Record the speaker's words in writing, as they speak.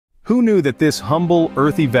Who knew that this humble,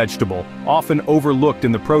 earthy vegetable, often overlooked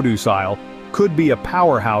in the produce aisle, could be a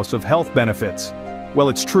powerhouse of health benefits? Well,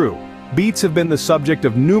 it's true. Beets have been the subject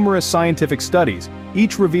of numerous scientific studies,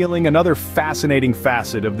 each revealing another fascinating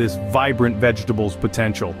facet of this vibrant vegetable's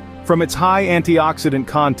potential. From its high antioxidant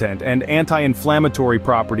content and anti-inflammatory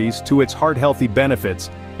properties to its heart-healthy benefits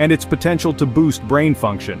and its potential to boost brain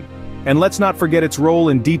function. And let's not forget its role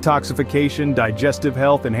in detoxification, digestive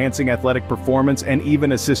health, enhancing athletic performance, and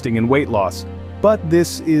even assisting in weight loss. But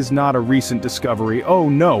this is not a recent discovery. Oh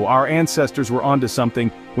no, our ancestors were onto something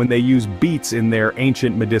when they used beets in their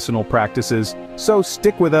ancient medicinal practices. So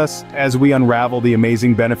stick with us as we unravel the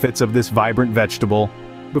amazing benefits of this vibrant vegetable.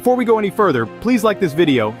 Before we go any further, please like this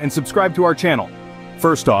video and subscribe to our channel.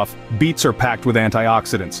 First off, beets are packed with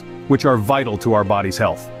antioxidants, which are vital to our body's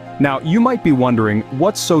health. Now, you might be wondering,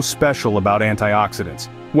 what's so special about antioxidants?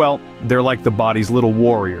 Well, they're like the body's little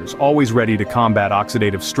warriors, always ready to combat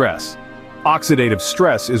oxidative stress. Oxidative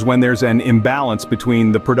stress is when there's an imbalance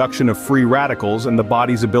between the production of free radicals and the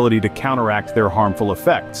body's ability to counteract their harmful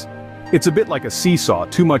effects. It's a bit like a seesaw.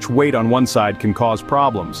 Too much weight on one side can cause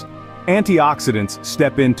problems. Antioxidants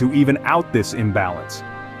step in to even out this imbalance.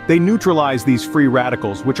 They neutralize these free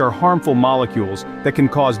radicals, which are harmful molecules that can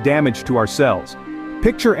cause damage to our cells.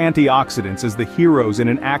 Picture antioxidants as the heroes in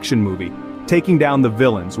an action movie, taking down the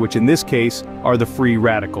villains, which in this case are the free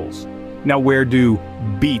radicals. Now, where do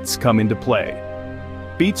beets come into play?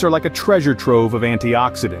 Beets are like a treasure trove of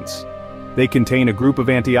antioxidants. They contain a group of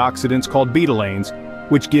antioxidants called betalains,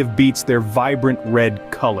 which give beets their vibrant red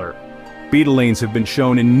color. Betalains have been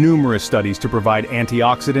shown in numerous studies to provide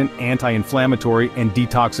antioxidant, anti-inflammatory, and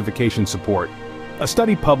detoxification support. A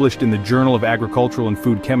study published in the Journal of Agricultural and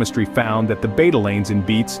Food Chemistry found that the betalains in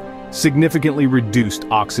beets significantly reduced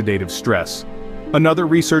oxidative stress. Another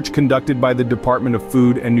research conducted by the Department of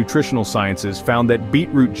Food and Nutritional Sciences found that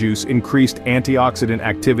beetroot juice increased antioxidant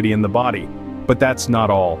activity in the body. But that's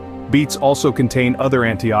not all. Beets also contain other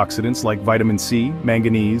antioxidants like vitamin C,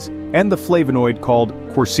 manganese, and the flavonoid called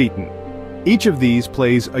quercetin. Each of these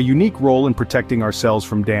plays a unique role in protecting our cells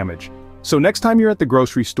from damage. So next time you're at the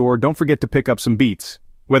grocery store, don't forget to pick up some beets.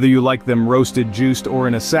 Whether you like them roasted, juiced, or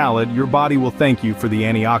in a salad, your body will thank you for the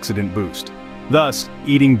antioxidant boost. Thus,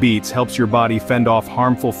 eating beets helps your body fend off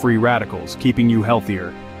harmful free radicals, keeping you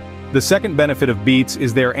healthier. The second benefit of beets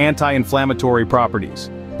is their anti-inflammatory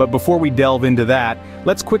properties. But before we delve into that,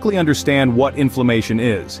 let's quickly understand what inflammation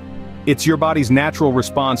is. It's your body's natural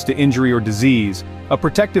response to injury or disease, a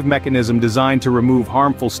protective mechanism designed to remove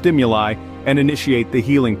harmful stimuli and initiate the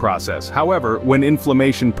healing process. However, when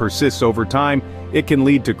inflammation persists over time, it can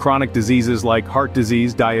lead to chronic diseases like heart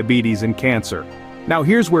disease, diabetes, and cancer. Now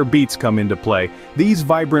here's where beets come into play. These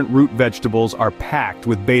vibrant root vegetables are packed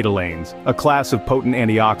with betalains, a class of potent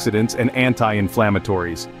antioxidants and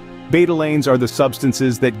anti-inflammatories. Betalains are the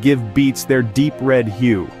substances that give beets their deep red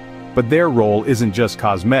hue. But their role isn't just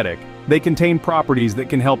cosmetic. They contain properties that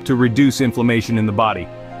can help to reduce inflammation in the body.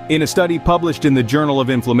 In a study published in the Journal of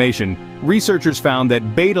Inflammation, researchers found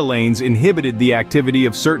that betalains inhibited the activity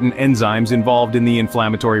of certain enzymes involved in the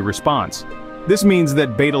inflammatory response. This means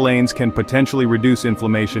that betalains can potentially reduce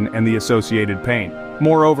inflammation and the associated pain.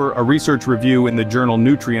 Moreover, a research review in the journal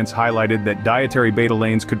Nutrients highlighted that dietary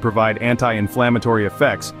betalains could provide anti-inflammatory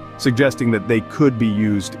effects, suggesting that they could be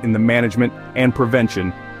used in the management and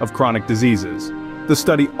prevention of chronic diseases. The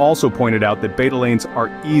study also pointed out that betalains are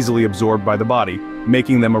easily absorbed by the body,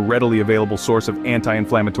 making them a readily available source of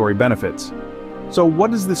anti-inflammatory benefits. So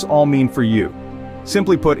what does this all mean for you?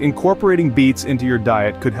 Simply put, incorporating beets into your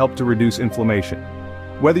diet could help to reduce inflammation.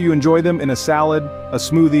 Whether you enjoy them in a salad, a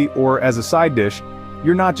smoothie, or as a side dish,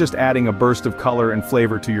 you're not just adding a burst of color and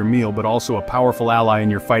flavor to your meal, but also a powerful ally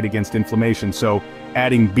in your fight against inflammation. So,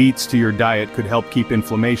 adding beets to your diet could help keep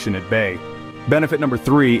inflammation at bay. Benefit number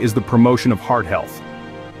 3 is the promotion of heart health.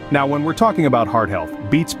 Now, when we're talking about heart health,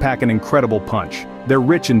 beets pack an incredible punch. They're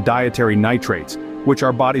rich in dietary nitrates, which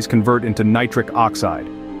our bodies convert into nitric oxide.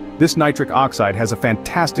 This nitric oxide has a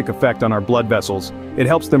fantastic effect on our blood vessels. It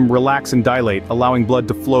helps them relax and dilate, allowing blood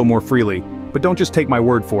to flow more freely. But don't just take my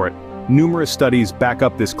word for it. Numerous studies back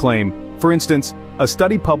up this claim. For instance, a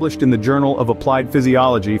study published in the Journal of Applied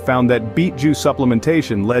Physiology found that beet juice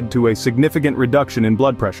supplementation led to a significant reduction in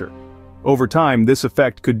blood pressure. Over time, this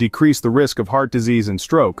effect could decrease the risk of heart disease and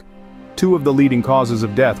stroke, two of the leading causes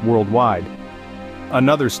of death worldwide.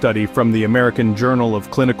 Another study from the American Journal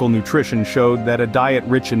of Clinical Nutrition showed that a diet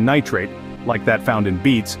rich in nitrate, like that found in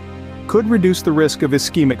beets, could reduce the risk of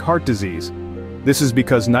ischemic heart disease. This is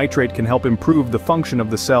because nitrate can help improve the function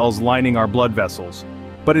of the cells lining our blood vessels.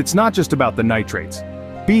 But it's not just about the nitrates.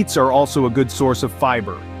 Beets are also a good source of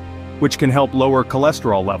fiber. which can help lower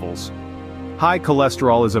cholesterol levels. High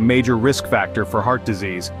cholesterol is a major risk factor for heart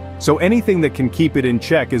disease, so anything that can keep it in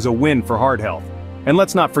check is a win for heart health. And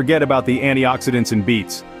let's not forget about the antioxidants in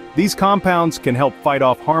beets. These compounds can help fight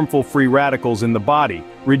off harmful free radicals in the body,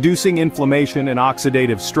 reducing inflammation and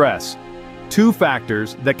oxidative stress. Two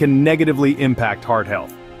factors that can negatively impact heart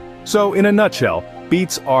health. So, in a nutshell,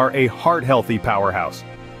 beets are a heart-healthy powerhouse.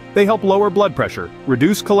 They help lower blood pressure,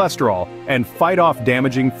 reduce cholesterol, and fight off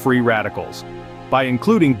damaging free radicals. By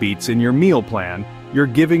including beets in your meal plan, you're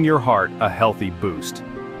giving your heart a healthy boost.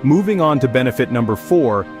 Moving on to benefit number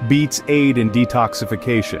 4, Beets Aid in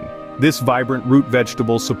Detoxification. This vibrant root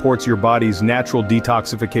vegetable supports your body's natural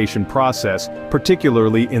detoxification process,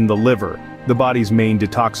 particularly in the liver, the body's main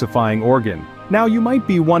detoxifying organ. Now you might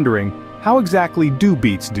be wondering, how exactly do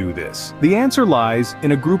beets do this? The answer lies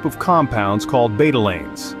in a group of compounds called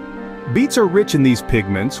betalains. Beets are rich in these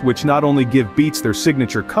pigments, which not only give beets their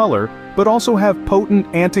signature color, but also have potent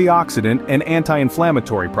antioxidant and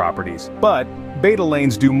anti-inflammatory properties. But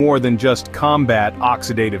betalains do more than just combat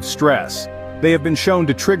oxidative stress. They have been shown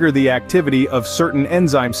to trigger the activity of certain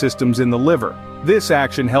enzyme systems in the liver. This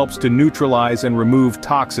action helps to neutralize and remove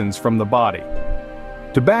toxins from the body.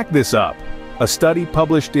 To back this up, a study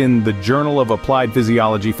published in the Journal of Applied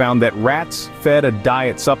Physiology found that rats fed a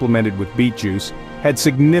diet supplemented with beet juice had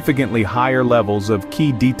significantly higher levels of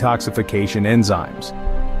key detoxification enzymes.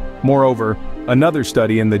 Moreover, another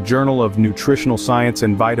study in the Journal of Nutritional Science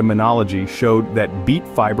and Vitaminology showed that beet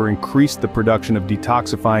fiber increased the production of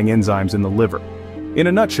detoxifying enzymes in the liver. In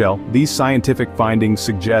a nutshell, these scientific findings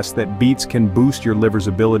suggest that beets can boost your liver's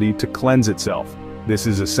ability to cleanse itself. This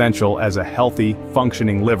is essential as a healthy,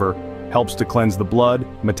 functioning liver helps to cleanse the blood,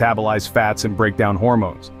 metabolize fats, and break down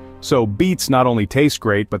hormones. So beets not only taste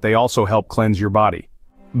great, but they also help cleanse your body.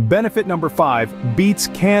 Benefit number 5, beets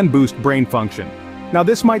can boost brain function. Now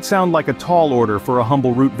this might sound like a tall order for a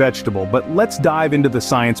humble root vegetable, but let's dive into the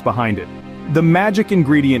science behind it. The magic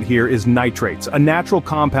ingredient here is nitrates, a natural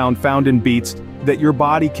compound found in beets that your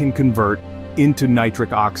body can convert into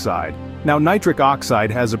nitric oxide. Now nitric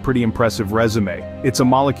oxide has a pretty impressive resume. It's a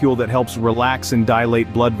molecule that helps relax and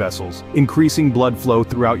dilate blood vessels, increasing blood flow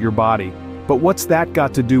throughout your body. But what's that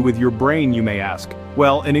got to do with your brain, you may ask?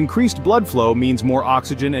 Well, an increased blood flow means more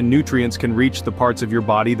oxygen and nutrients can reach the parts of your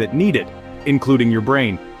body that need it, including your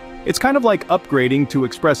brain. It's kind of like upgrading to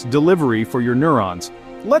express delivery for your neurons.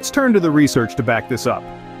 Let's turn to the research to back this up.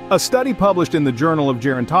 A study published in the Journal of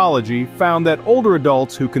Gerontology found that older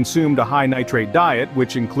adults who consumed a high nitrate diet,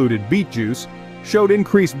 which included beet juice, showed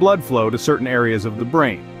increased blood flow to certain areas of the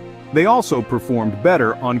brain. They also performed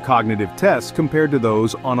better on cognitive tests compared to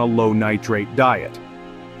those on a low nitrate diet.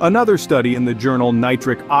 Another study in the journal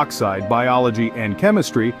Nitric Oxide Biology and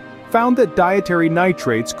Chemistry found that dietary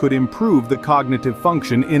nitrates could improve the cognitive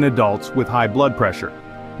function in adults with high blood pressure.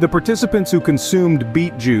 The participants who consumed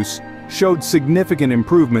beet juice showed significant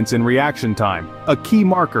improvements in reaction time, a key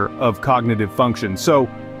marker of cognitive function. So,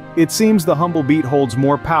 it seems the humble beet holds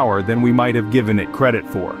more power than we might have given it credit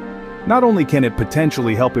for. Not only can it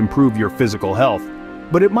potentially help improve your physical health,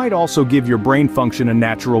 but it might also give your brain function a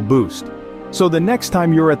natural boost. So the next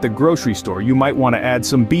time you're at the grocery store, you might want to add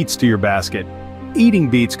some beets to your basket. Eating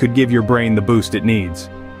beets could give your brain the boost it needs.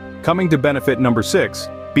 Coming to benefit number 6,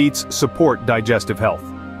 beets support digestive health.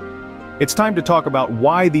 It's time to talk about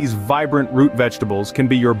why these vibrant root vegetables can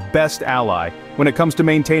be your best ally when it comes to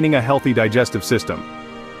maintaining a healthy digestive system.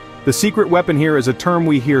 The secret weapon here is a term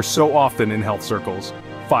we hear so often in health circles: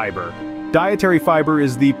 fiber. Dietary fiber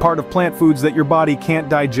is the part of plant foods that your body can't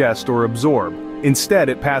digest or absorb. Instead,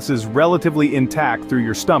 it passes relatively intact through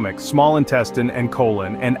your stomach, small intestine, and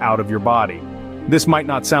colon, and out of your body. This might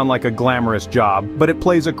not sound like a glamorous job, but it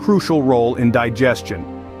plays a crucial role in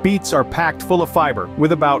digestion. Beets are packed full of fiber,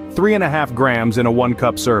 with about 3.5 grams in a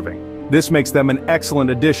 1-cup serving. This makes them an excellent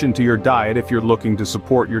addition to your diet if you're looking to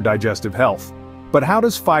support your digestive health. But how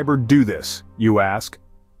does fiber do this, you ask?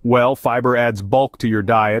 Well, fiber adds bulk to your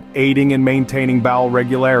diet, aiding in maintaining bowel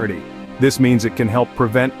regularity. This means it can help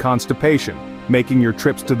prevent constipation, making your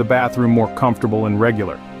trips to the bathroom more comfortable and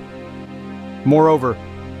regular. Moreover,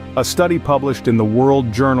 a study published in the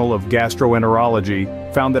World Journal of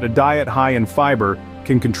Gastroenterology found that a diet high in fiber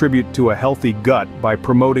can contribute to a healthy gut by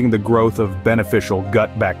promoting the growth of beneficial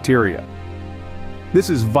gut bacteria. This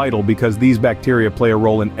is vital because these bacteria play a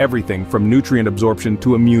role in everything from nutrient absorption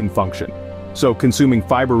to immune function. So consuming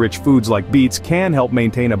fiber-rich foods like beets can help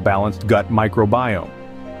maintain a balanced gut microbiome.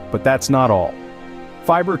 But that's not all.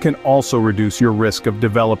 Fiber can also reduce your risk of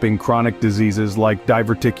developing chronic diseases like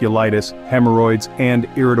diverticulitis, hemorrhoids, and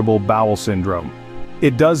irritable bowel syndrome.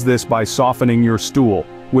 It does this by softening your stool,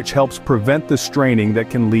 which helps prevent the straining that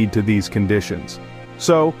can lead to these conditions.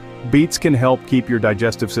 So, beets can help keep your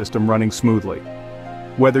digestive system running smoothly.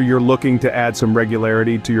 Whether you're looking to add some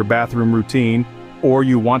regularity to your bathroom routine, or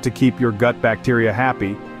you want to keep your gut bacteria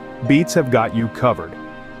happy, beets have got you covered.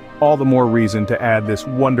 All the more reason to add this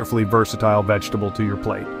wonderfully versatile vegetable to your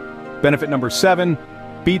plate. Benefit number 7,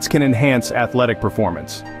 beets can enhance athletic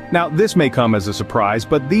performance. Now, this may come as a surprise,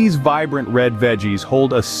 but these vibrant red veggies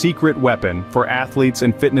hold a secret weapon for athletes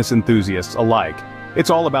and fitness enthusiasts alike.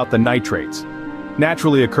 It's all about the nitrates.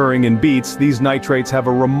 Naturally occurring in beets, these nitrates have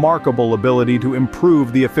a remarkable ability to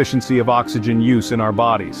improve the efficiency of oxygen use in our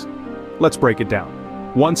bodies. Let's break it down.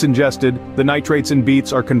 Once ingested, the nitrates in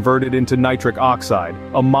beets are converted into nitric oxide,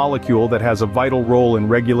 a molecule that has a vital role in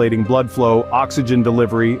regulating blood flow, oxygen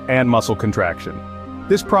delivery, and muscle contraction.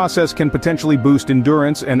 This process can potentially boost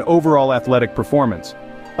endurance and overall athletic performance.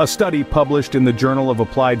 A study published in the Journal of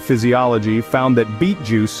Applied Physiology found that beet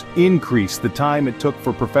juice increased the time it took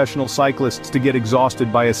for professional cyclists to get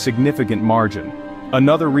exhausted by a significant margin.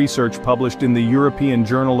 Another research published in the European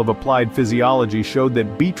Journal of Applied Physiology showed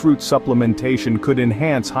that beetroot supplementation could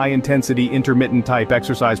enhance high-intensity intermittent-type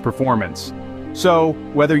exercise performance. So,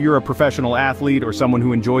 whether you're a professional athlete or someone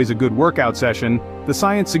who enjoys a good workout session, the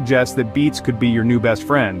science suggests that beets could be your new best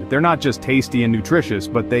friend. They're not just tasty and nutritious,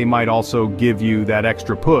 but they might also give you that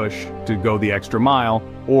extra push to go the extra mile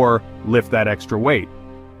or lift that extra weight.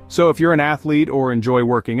 So if you're an athlete or enjoy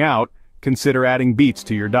working out, consider adding beets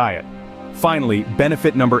to your diet. Finally,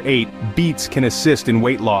 benefit number 8, beets can assist in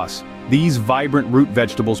weight loss. These vibrant root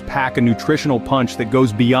vegetables pack a nutritional punch that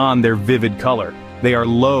goes beyond their vivid color. They are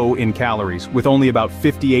low in calories, with only about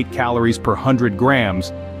 58 calories per 100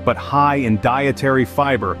 grams, but high in dietary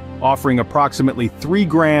fiber, offering approximately 3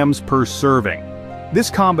 grams per serving.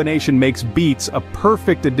 This combination makes beets a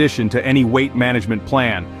perfect addition to any weight management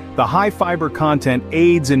plan. The high fiber content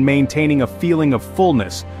aids in maintaining a feeling of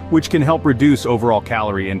fullness, which can help reduce overall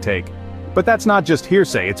calorie intake. But that's not just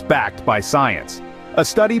hearsay, it's backed by science. A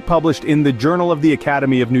study published in the Journal of the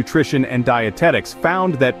Academy of Nutrition and Dietetics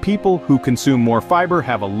found that people who consume more fiber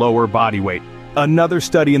have a lower body weight. Another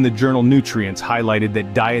study in the journal Nutrients highlighted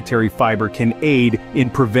that dietary fiber can aid in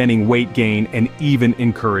preventing weight gain and even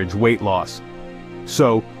encourage weight loss.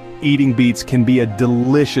 So, eating beets can be a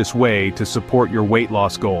delicious way to support your weight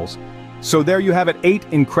loss goals. So there you have it, 8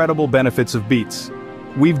 incredible benefits of beets.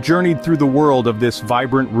 We've journeyed through the world of this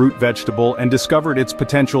vibrant root vegetable and discovered its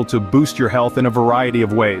potential to boost your health in a variety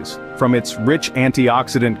of ways. From its rich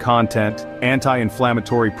antioxidant content,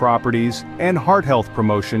 anti-inflammatory properties, and heart health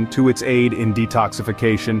promotion to its aid in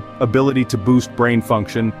detoxification, ability to boost brain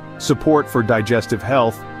function, support for digestive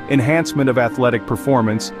health, enhancement of athletic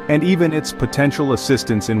performance, and even its potential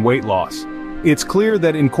assistance in weight loss. It's clear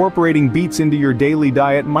that incorporating beets into your daily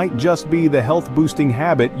diet might just be the health-boosting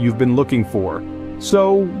habit you've been looking for.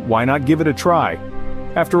 So, why not give it a try?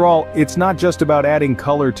 After all, it's not just about adding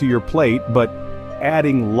color to your plate, but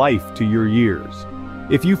adding life to your years.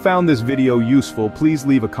 If you found this video useful, please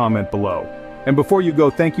leave a comment below. And before you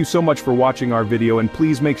go, thank you so much for watching our video, and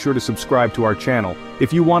please make sure to subscribe to our channel.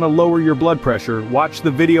 If you want to lower your blood pressure, watch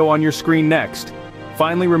the video on your screen next.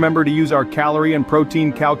 Finally, remember to use our calorie and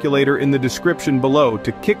protein calculator in the description below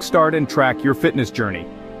to kickstart and track your fitness journey.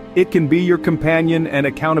 It can be your companion and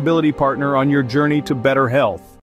accountability partner on your journey to better health.